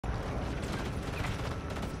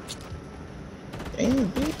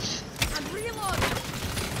Damn, bitch. I'm reloading.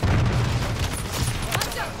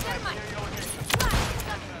 Watch out, thermite.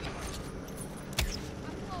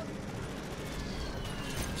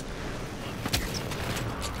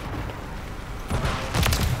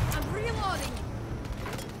 I'm reloading.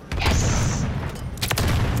 Yes.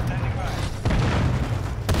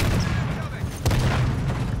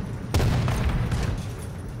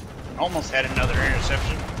 Almost had another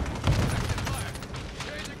interception.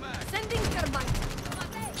 Sending thermite.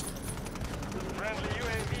 Friendly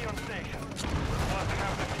UAV on station. Must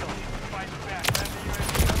have the kill. Fight back. Friendly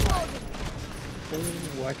UAV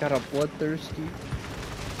Reloading. Oh, I got a bloodthirsty.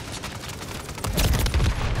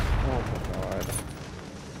 Oh my god.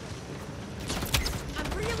 I'm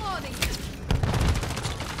reloading.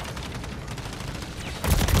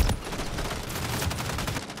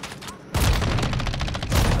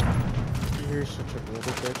 You're such a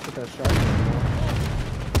little bitch with that shotgun.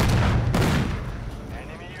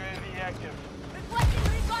 Enemy UAV active. Requesting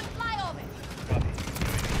recon flyover. Copy.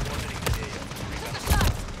 UAV orbiting the area. Took a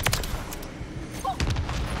shot. Oh,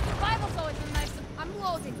 survival zone is nice. I'm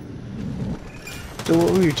loading. So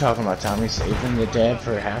what were you talking about, Tommy? Saving the dad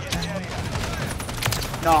for halftime?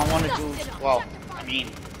 No, I want to do. Well, I mean,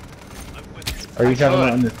 Or are you talking could.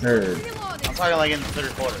 about in the third? I'm Reloading. talking like in the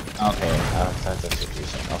third quarter. Okay, I thought that's what you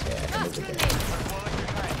said. Okay, I can Gas move it grenade.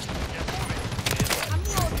 I'm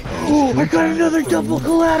loading. Oh, I got another double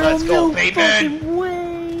collateral. Let's go, No baby. fucking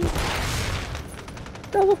way.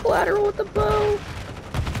 Double collateral with the bow.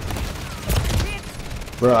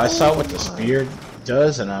 Bro, I saw what the spear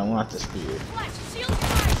does, and I want the spear. Flash, shield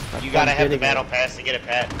fire. You gotta have the battle pass to get it,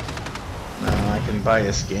 Pat. No, I can buy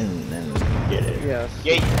a skin and get it. Yes.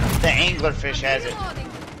 Yeah, the anglerfish has it. Reloading.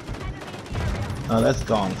 Oh, that's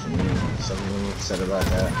gone from me. Something said about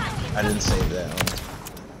that. I didn't save that one.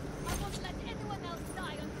 I won't let anyone else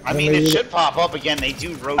die on I mean, it should pop up again. They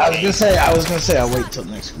do rotate. I was gonna say I'll wait till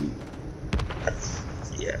next week.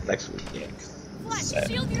 Yeah, next week, yeah. flash,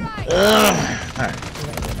 shield your eyes. Alright.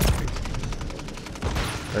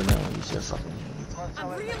 Or no, you just fucking. I'm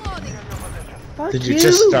reloading. Fuck Did you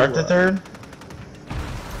just start the third?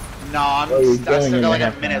 No, I'm Oh, you're I still going got like in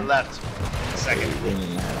a half minute now. left. Second.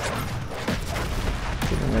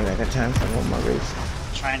 I got time for one more race.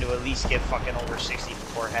 Trying to at least get fucking over 60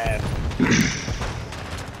 before half.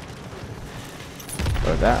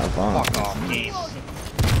 But that bomb. Fuck off, game.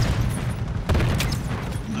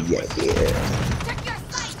 Yeah, Check your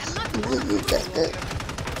sight. I'm not moving.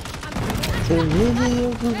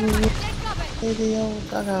 Video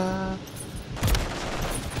Gaga.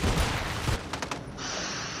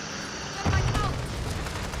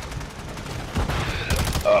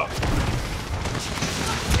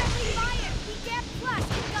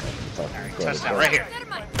 Touchdown right here.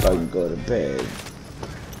 Fucking go to bed.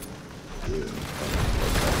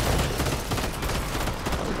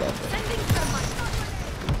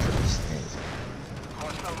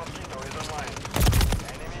 Hostile mosquito is online.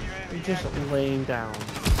 Enemy UAV You're just active. laying down.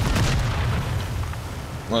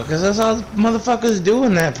 Well, cause that's all motherfuckers do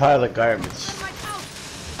in that pile of garbage.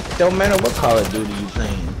 It don't matter what Call of Duty you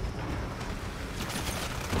playing.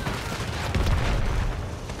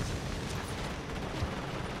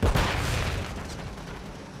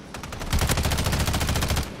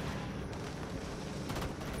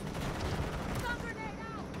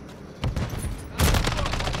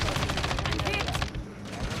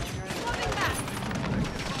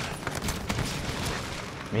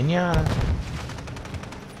 Minyana.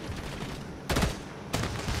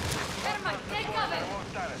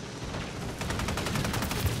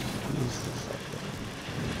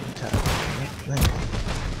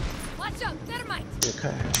 Watch out, thermite!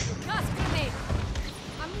 Okay. Gas grenade!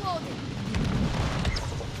 I'm loading.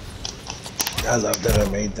 I love that I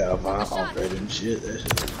made that bomb already and shit. That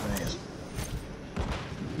shit was nice.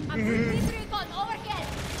 I'm complete recon overhead.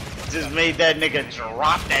 Just made that nigga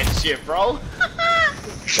drop that shit, bro.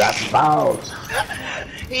 Drop the balls.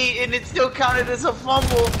 And it still counted as a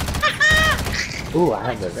fumble. Ooh,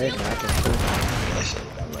 I have the red now. I can put that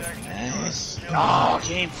shit. That look nice. Oh,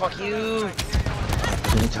 game, fuck you.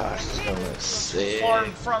 Pintosh is gonna look sick.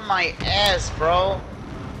 From my ass, bro.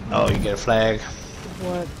 Oh, you get a flag.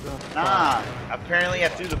 What the Nah, apparently I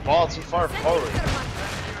threw the ball too far forward.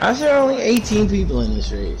 I said only 18 people in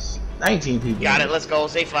this race. 19 people. Got it, let's go.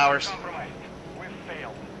 Say flowers. Compromise. We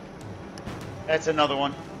failed. That's another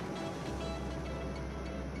one.